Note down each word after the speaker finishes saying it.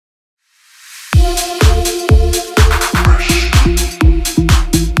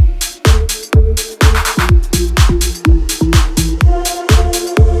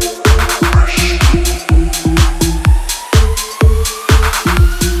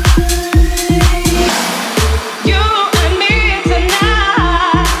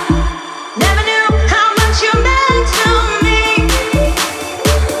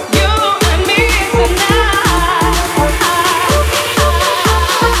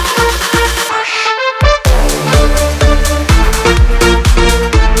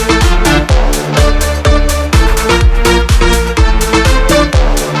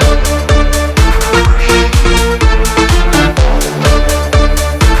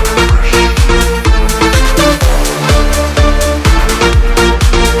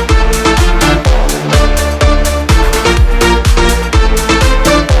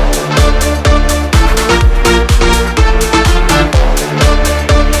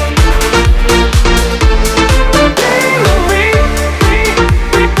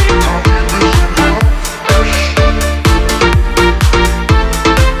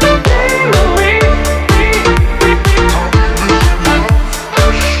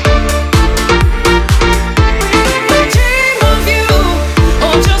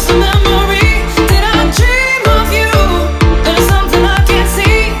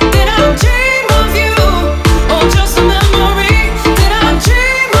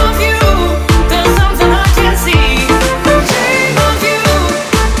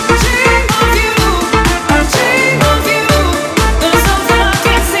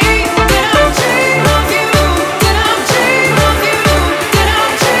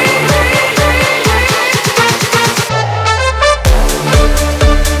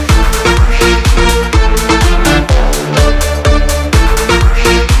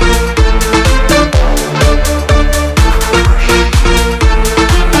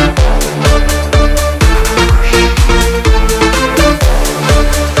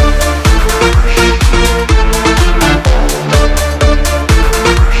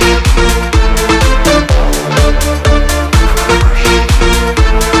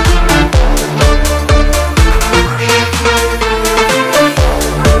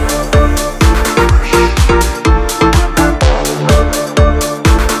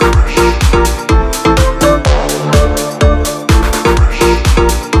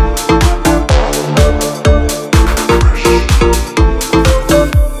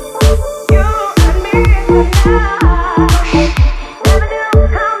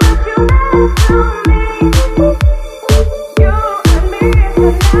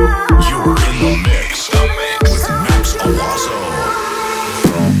You're in the mix with Max Oazo.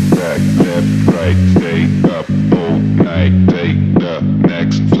 Front, back, left, right, stay up all night. Take the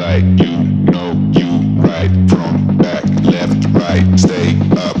next flight, you know you right. Front, back, left, right, stay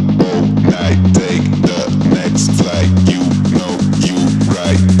up all night. Take the next flight, you know you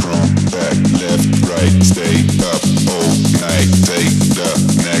right. Front, back, left, right, stay up all night. Take the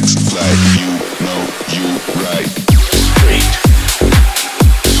next flight, you know you right. Straight,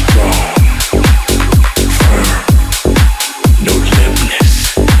 strong, firm, no limpness.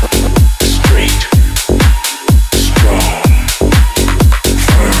 Straight, strong,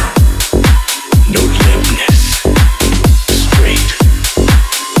 firm, no limpness. Straight,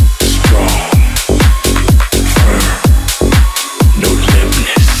 strong, firm, no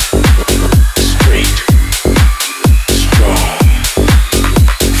limpness. Straight, strong,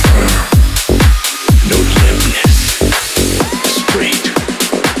 firm, no limpness. Straight,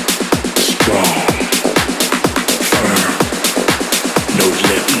 strong, firm, no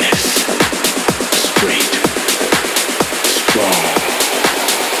limpness. Straight, strong,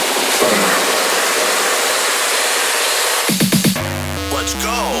 firm. Let's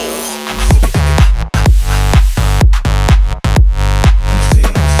go.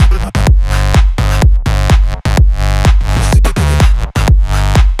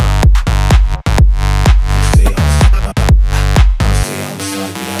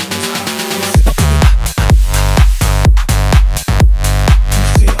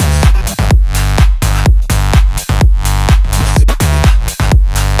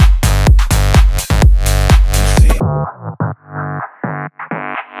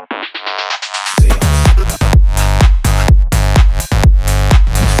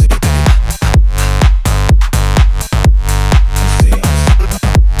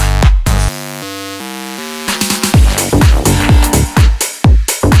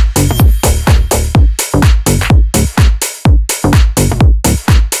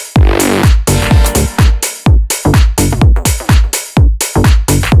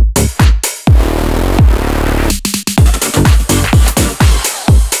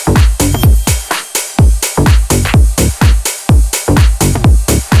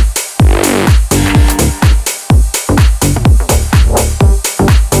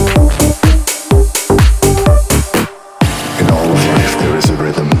 In all of life there is a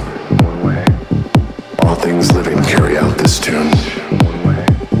rhythm. All things living carry out this tune.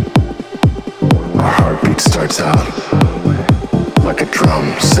 Our heartbeat starts out like a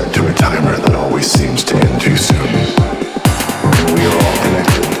drum set to a timer that always seems to end too soon. And we are all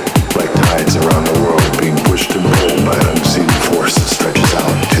connected, like tides around the world being pushed and pulled by an unseen force that stretches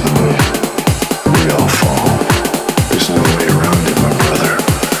out to the moon. We all fall. There's no way around it, my brother.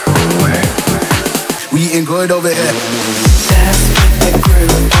 No way. We eating good over here. Dance with the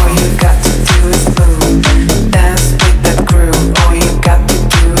groove, all you got to do is move. Dance with the groove, all you got to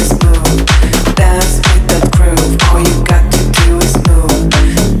do is move. Dance with the groove, all you got to do is move.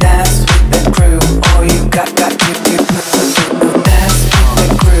 Dance with the groove, all you got to do is move. Dance with the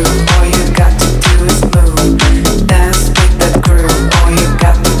groove, all you got to do is move. Dance with the groove, all you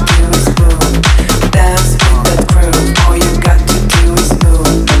got to do is move. Dance with the groove, all you got to do is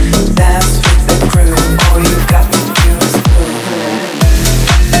move. Dance with the groove, all you got to do is move.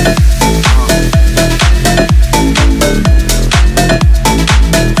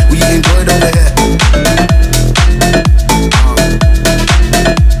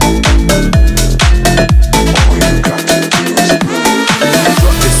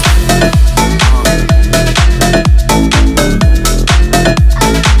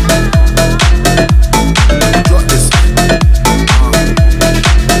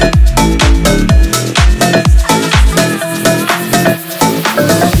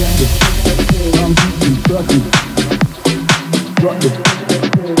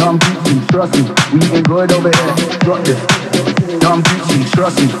 trust me. We eating good over here. Drop this. Dumb Gucci,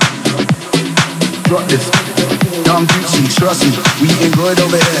 trust me. Drop this. Dumb Gucci, trust me. We eating good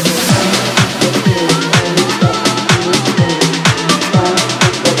over here.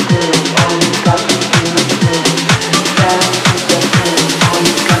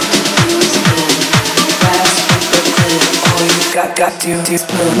 Got to do is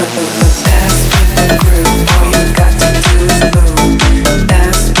move. Dance with the groove. All you got to do is move.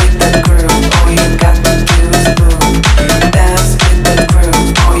 Dance with the groove. All you got to do is move. Dance with the groove.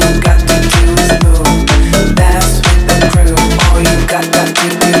 All you got to do is move. Dance with the groove. All you got to do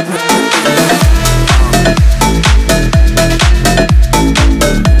is move.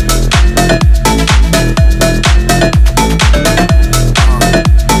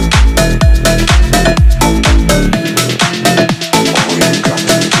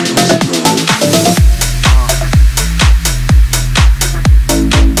 Got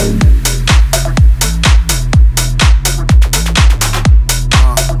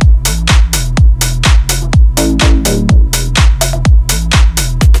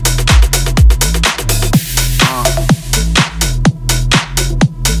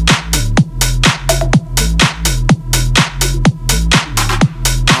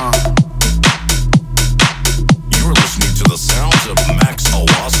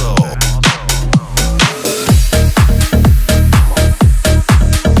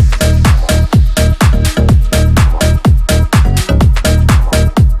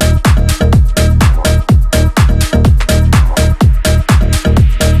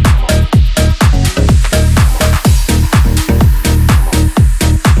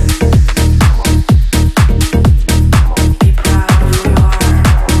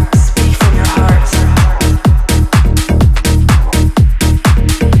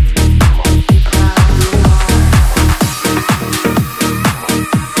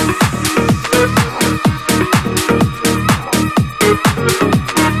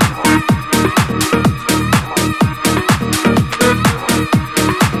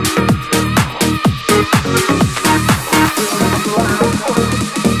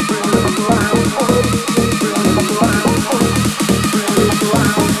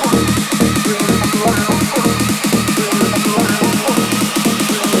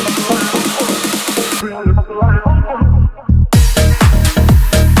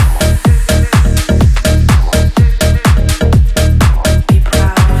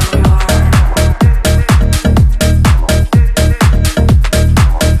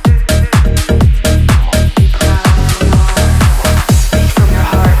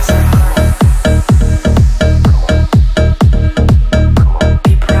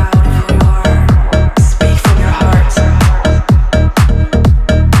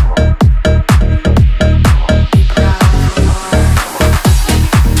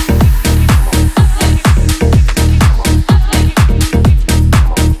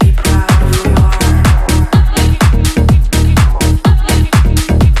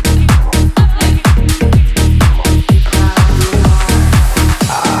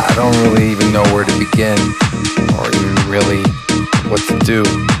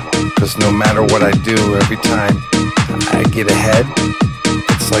Because no matter what I do, every time I get ahead,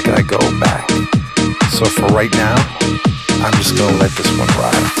 it's like I go back. So for right now, I'm just gonna let this one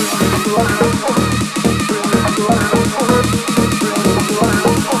ride.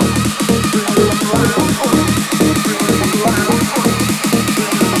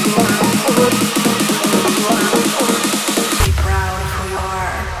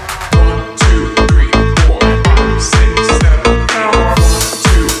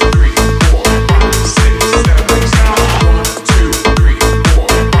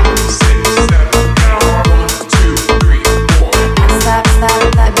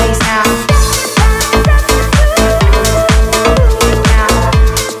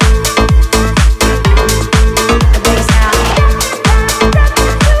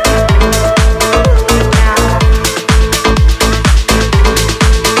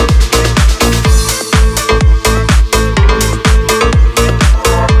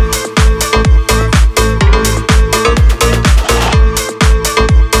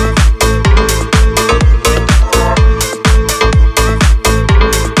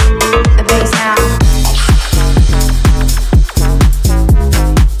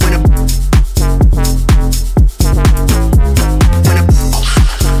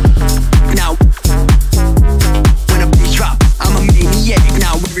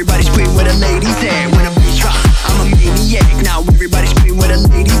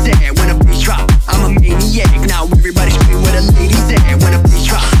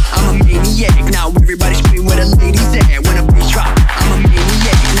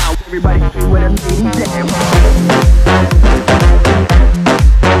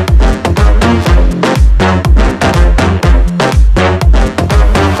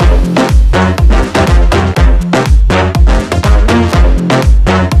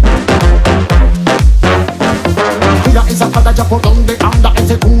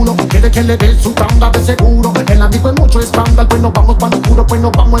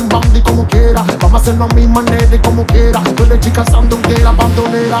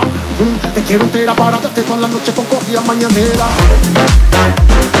 Quiero entera para darte toda la noche con cogida mañanera.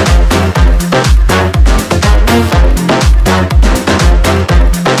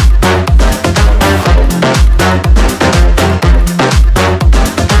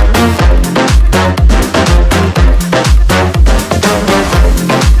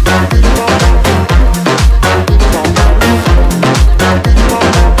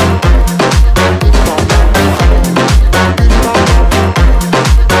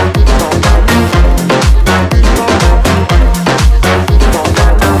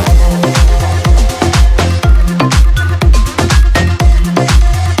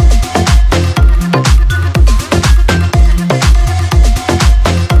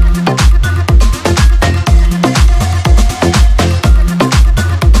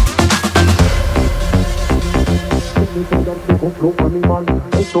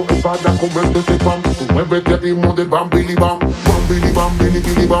 Esto es para comerte ese pan. Tú muévete a ritmo de bam, bili bam. Bam, bili bam, bili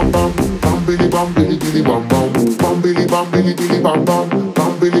bili bam bam. Bam, bili bam, bili bili bam bam. Bam, bili bam, bili bili bam bam.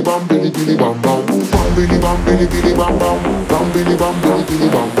 Bam, bili bam, bili bili bam bam. Bam, bili bam, bili bili bam bam. Bam, bili bam, bili bili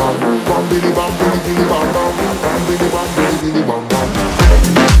bam bam. Bam, bili bam, bili bili bam bam. Bam, bili bam, bili bili bam bam.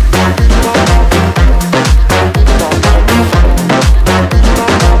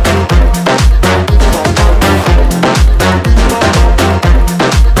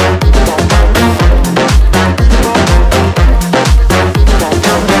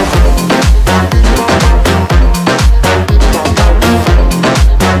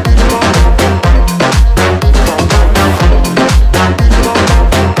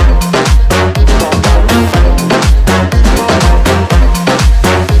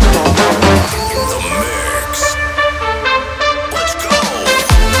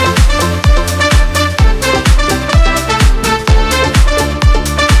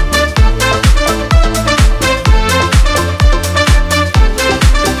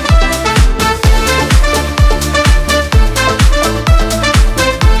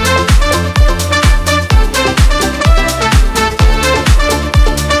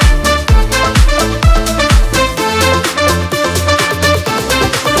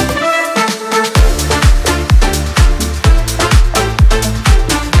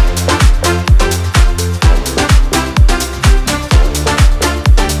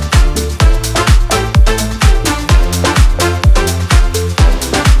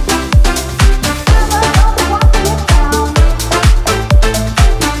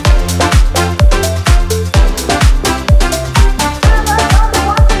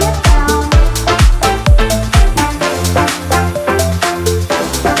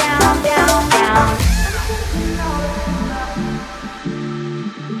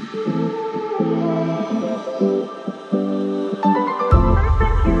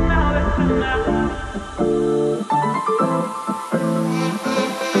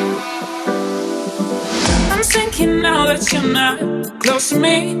 guess you're not close to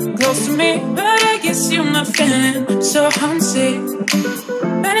me, but I guess you're not feeling so homesick.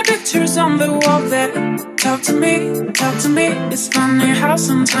 Many pictures on the wall that talk to me. It's funny how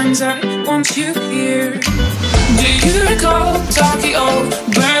sometimes I want you here. Do you recall Tokyo,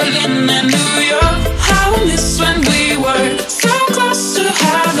 Berlin and New York? How I miss when we were so close to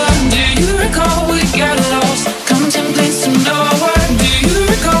heaven. Do you recall we got lost, contemplating nowhere? Do you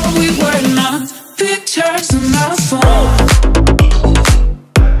recall we were not pictures on our phone?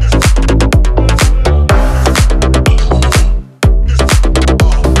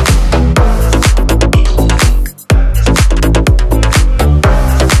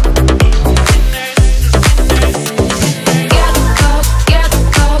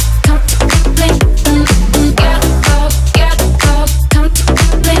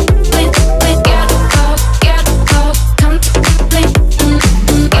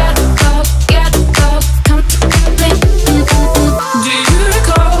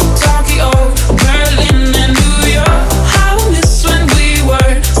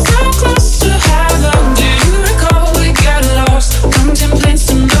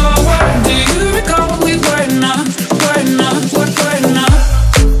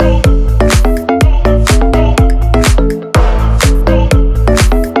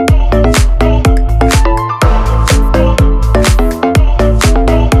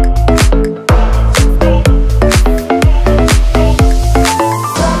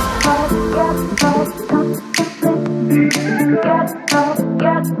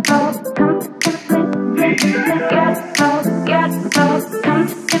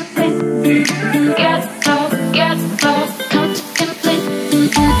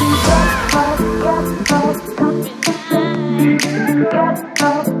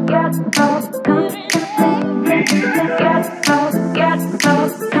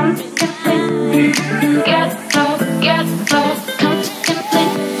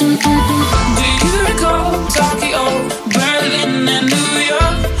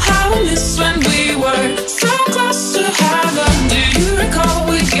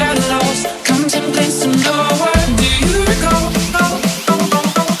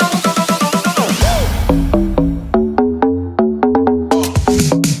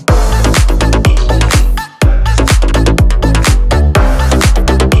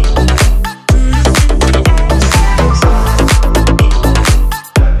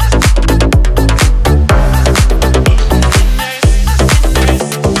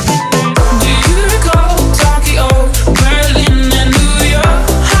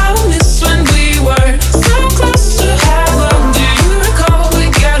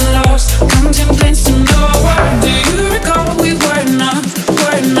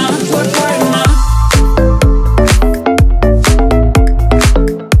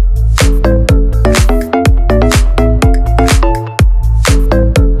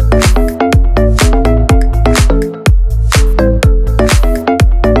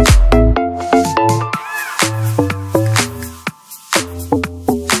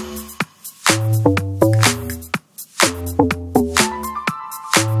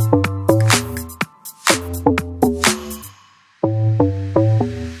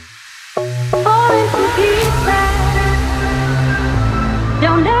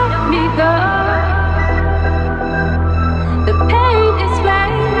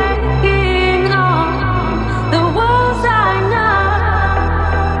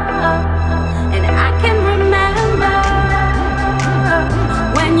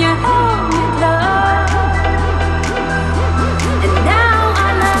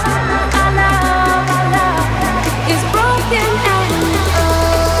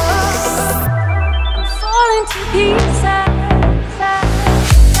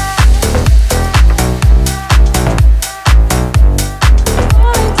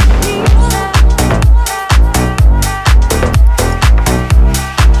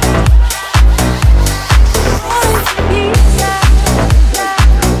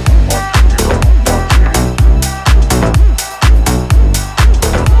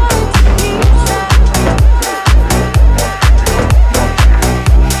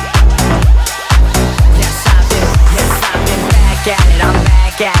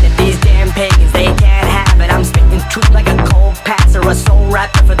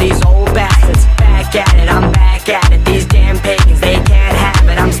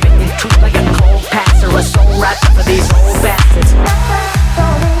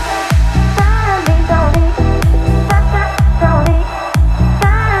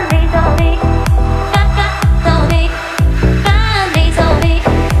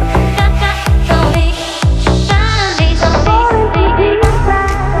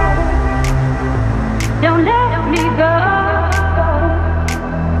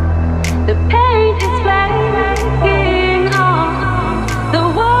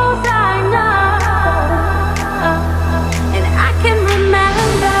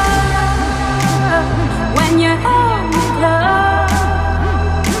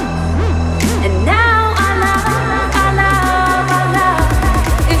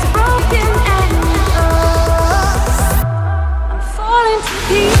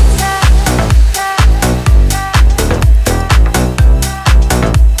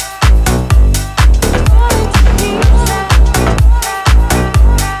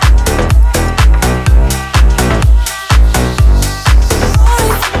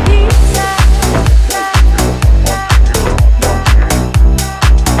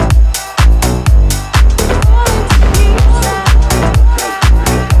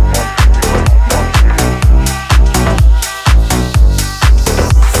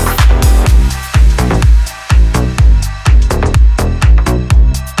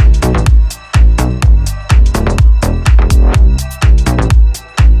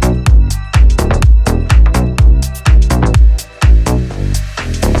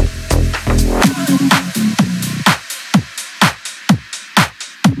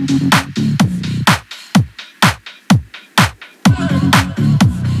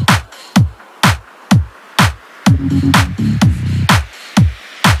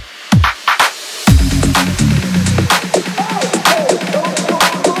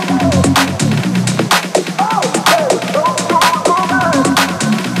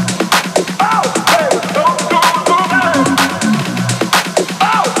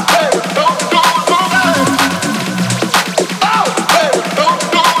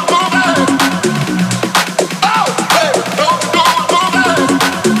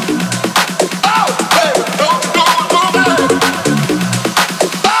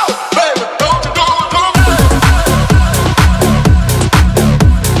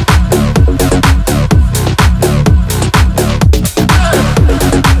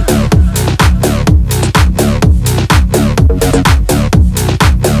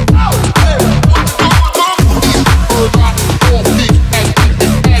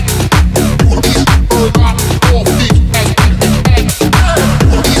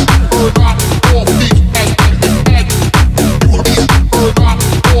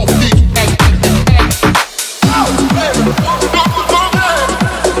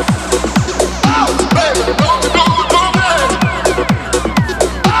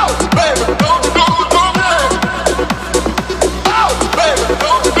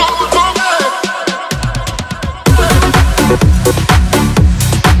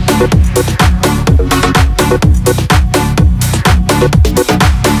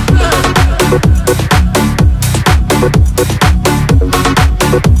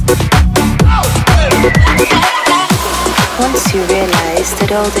 Once you realize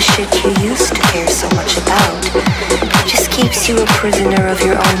that all the shit you used to care so much about just keeps you a prisoner of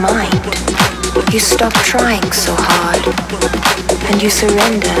your own mind, you stop trying so hard, and you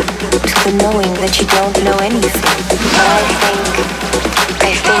surrender to the knowing that you don't know anything. But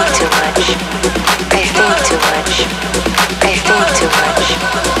I think too much. I think too much. I think too much.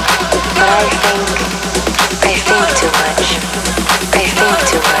 But I think too much. I think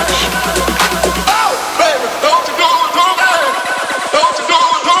too much.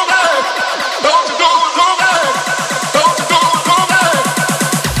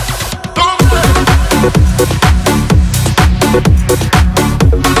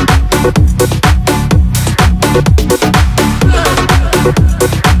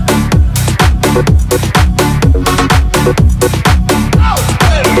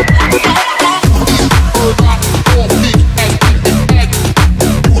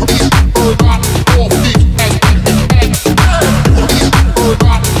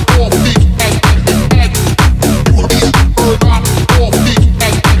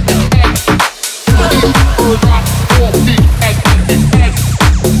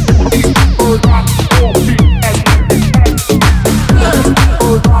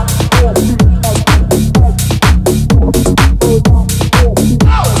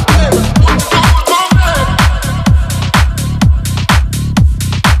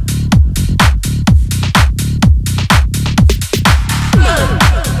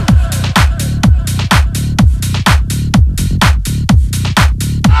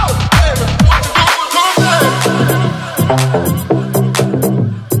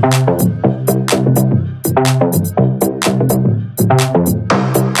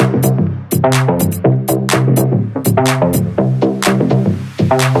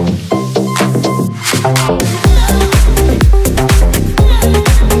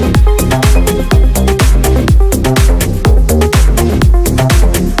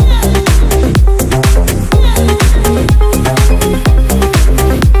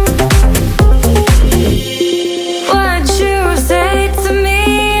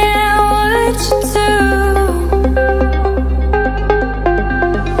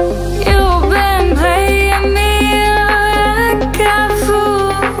 You've been playing me like a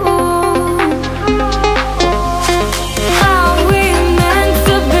fool.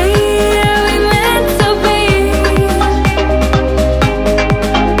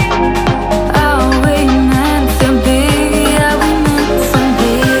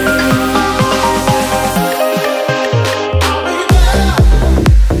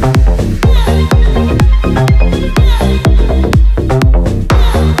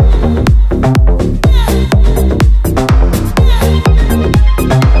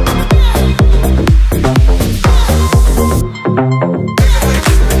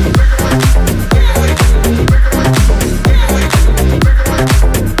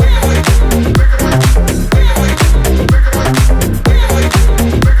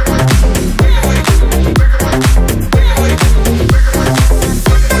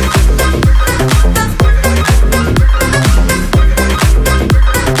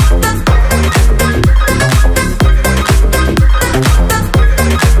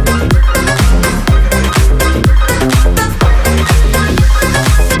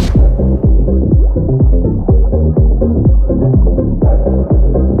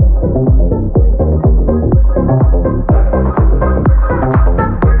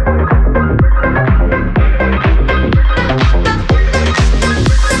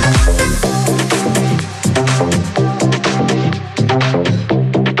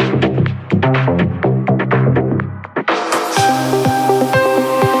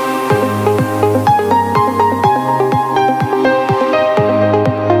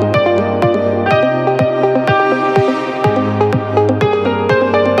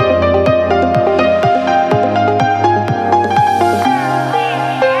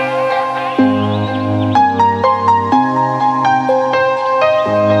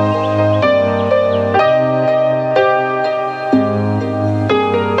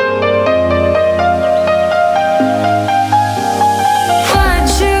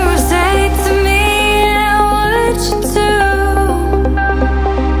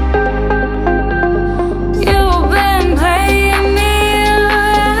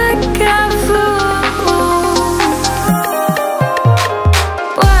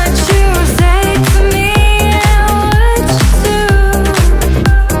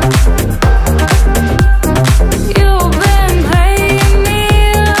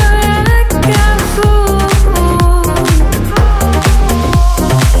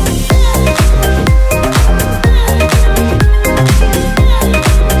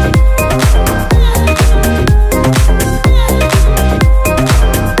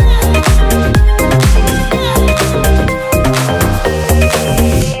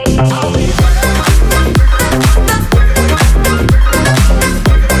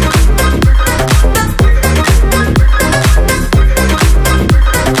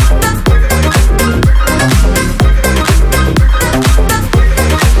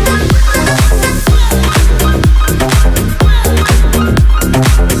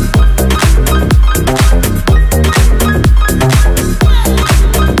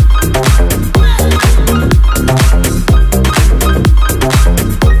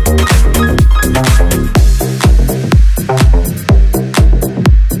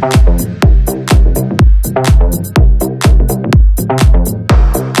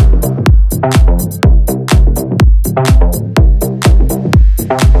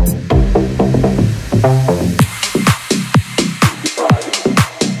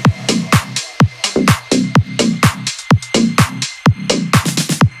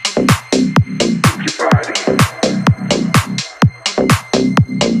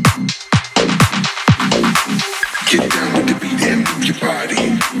 move your body.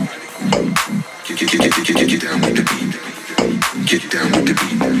 Get down with the beat. Get down with the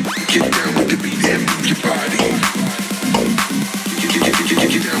beat. Get down with the beat and move your body. Get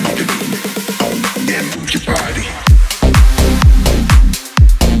down with the beat and move your body.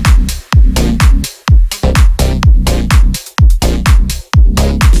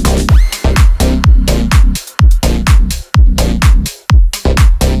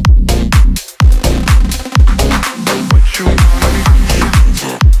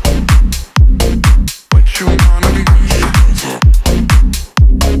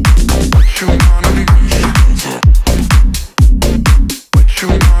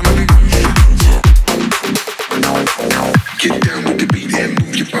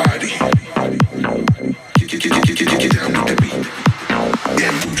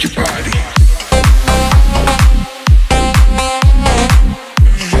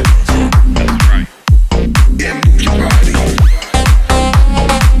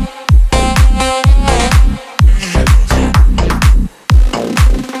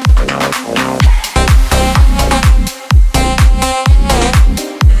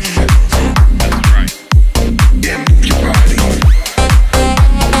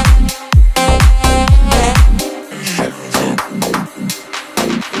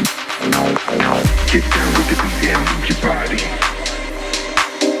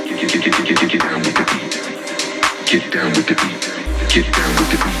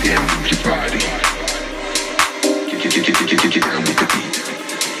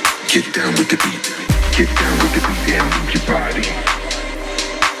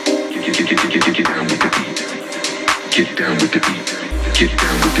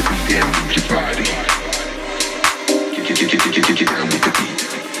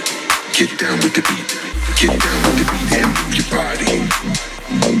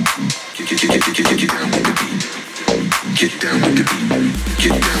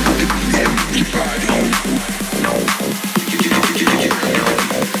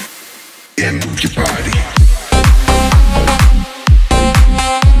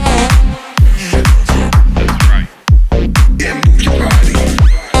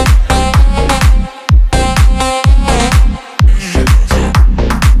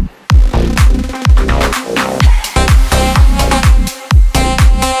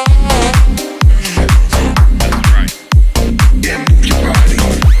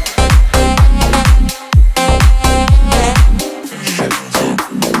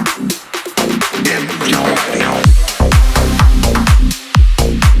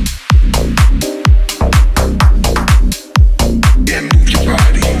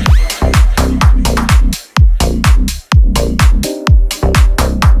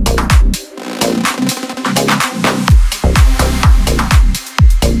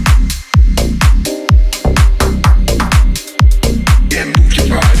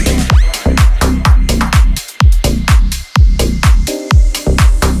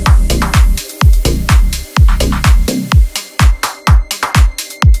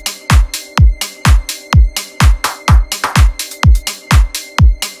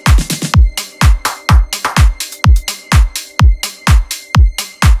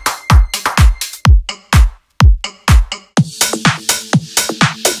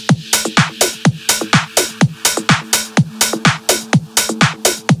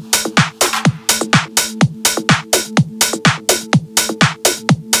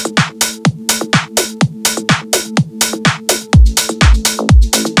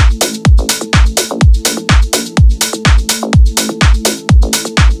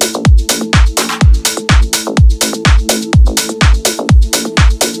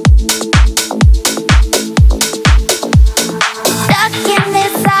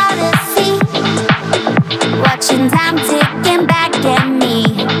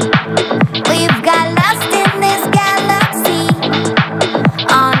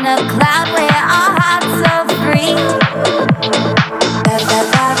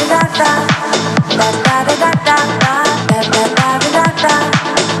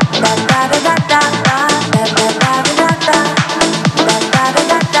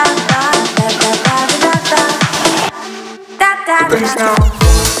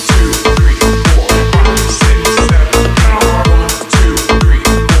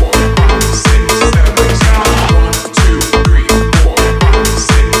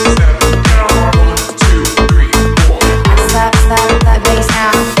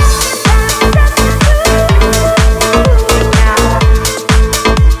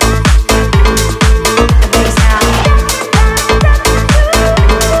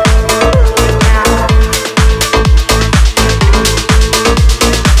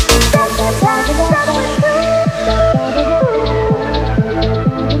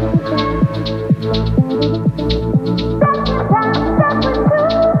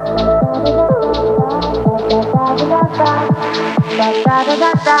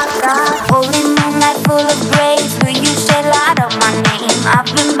 Holy moonlight full of grace, will you shed light on my name? I've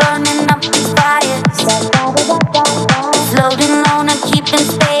been burning up these fires, floating alone and keeping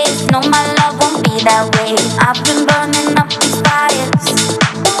space. No, my love won't be that way. I've been burning up these fires,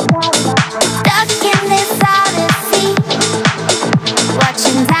 stuck in this outer sea,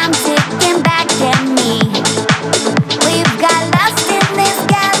 watching time ticking back at me. We've got lost in this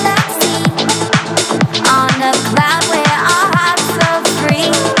galaxy, on a cloud where our hearts are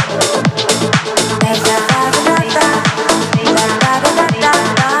free.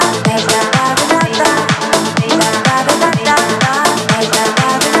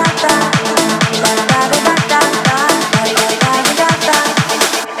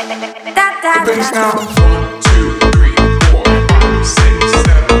 Bass now.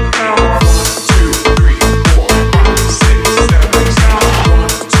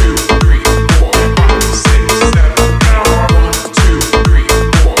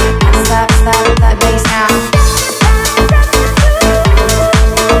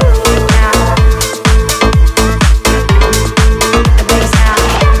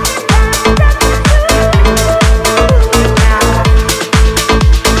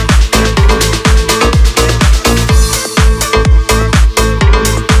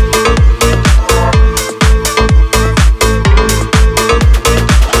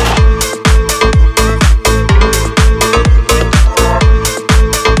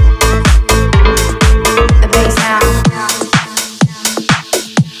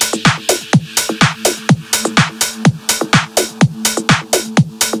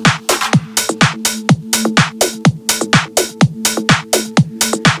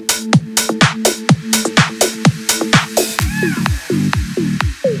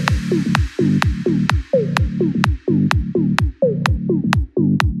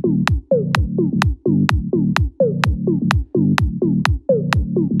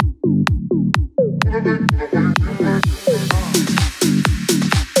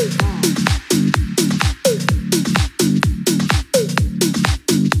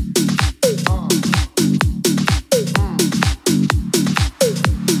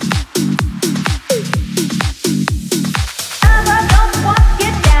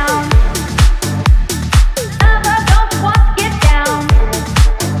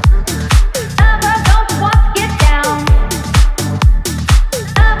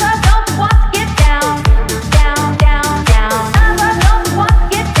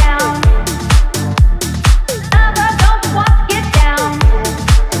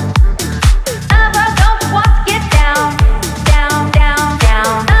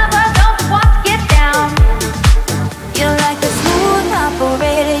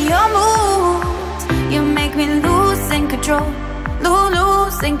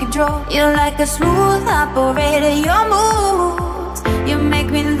 You're like a smooth operator, your moves, you make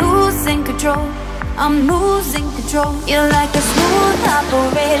me lose in control. I'm losing control. You're like a smooth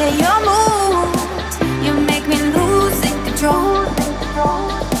operator, your moves, you make me lose in control.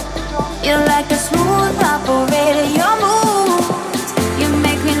 You're like a smooth operator, your moves, you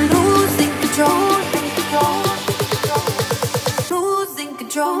make me lose in control. Losing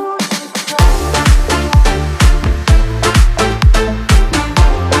control. Control.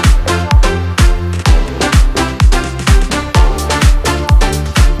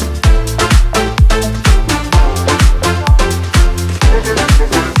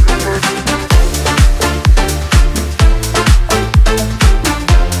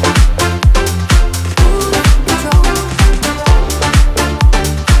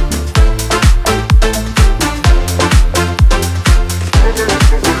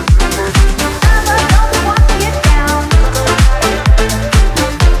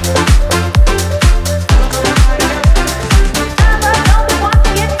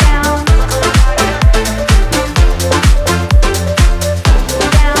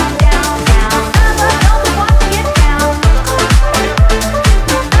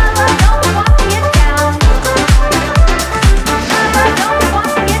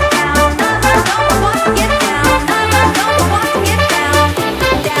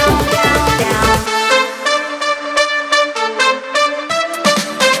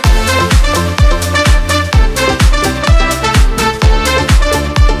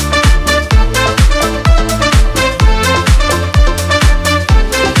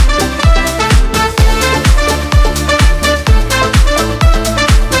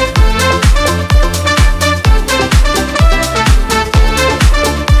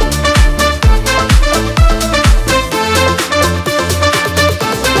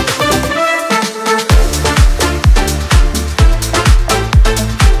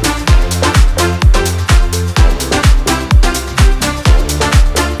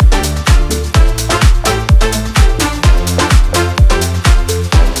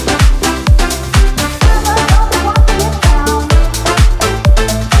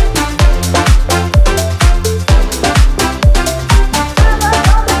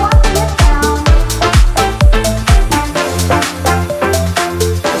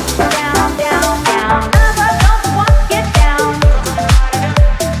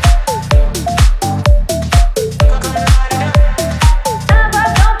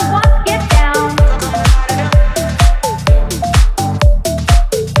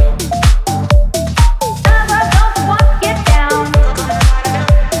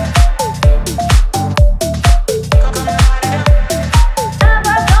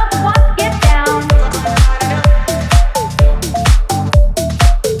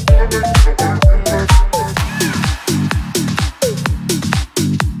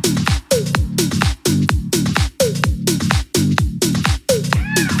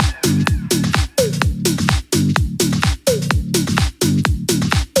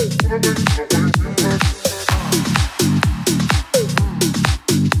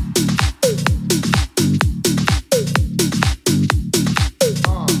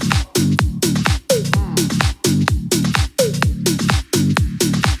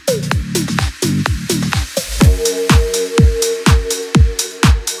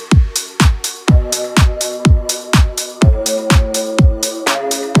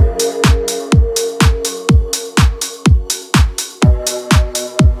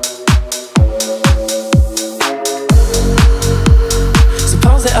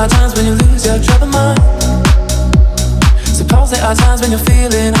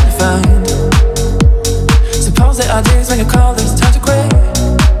 feeling undefined. Suppose there are days when you call this time to quit.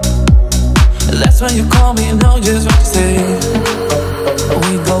 That's when you call me and know just what to say.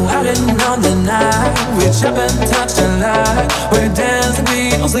 We go out and on the night, reach up and touch the light. We dance and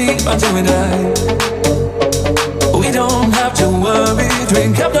we don't sleep until we die. We don't have to worry,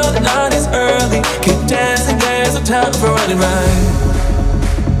 drink up till the night is early. Keep dancing, there's no time for running right.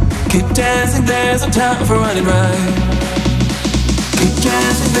 Keep dancing, there's no time for running right. Keep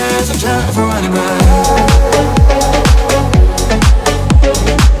dancing, there's no time for running right.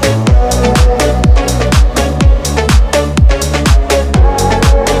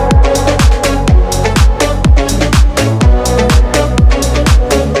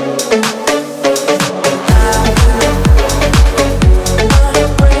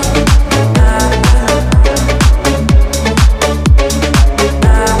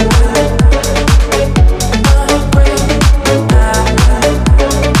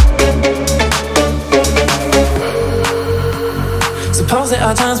 Suppose there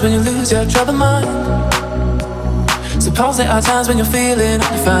are times when you lose your troubled mind. Suppose there are times when you're feeling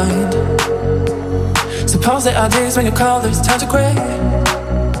undefined. Suppose there are days when you call this time to quit.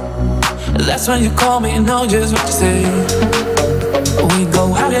 That's when you call me and know just what to say. We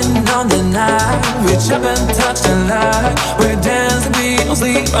go out and on the night, reach up and touch the light. We dance and we don't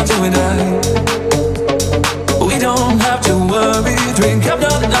sleep until we die. We don't have to worry, drink up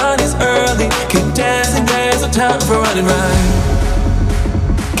till the night is early. Keep dancing, there's no time for running right.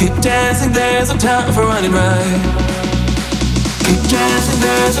 Keep dancing, there's no time for running right. Keep dancing,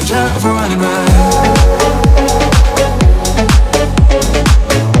 there's no time for running right.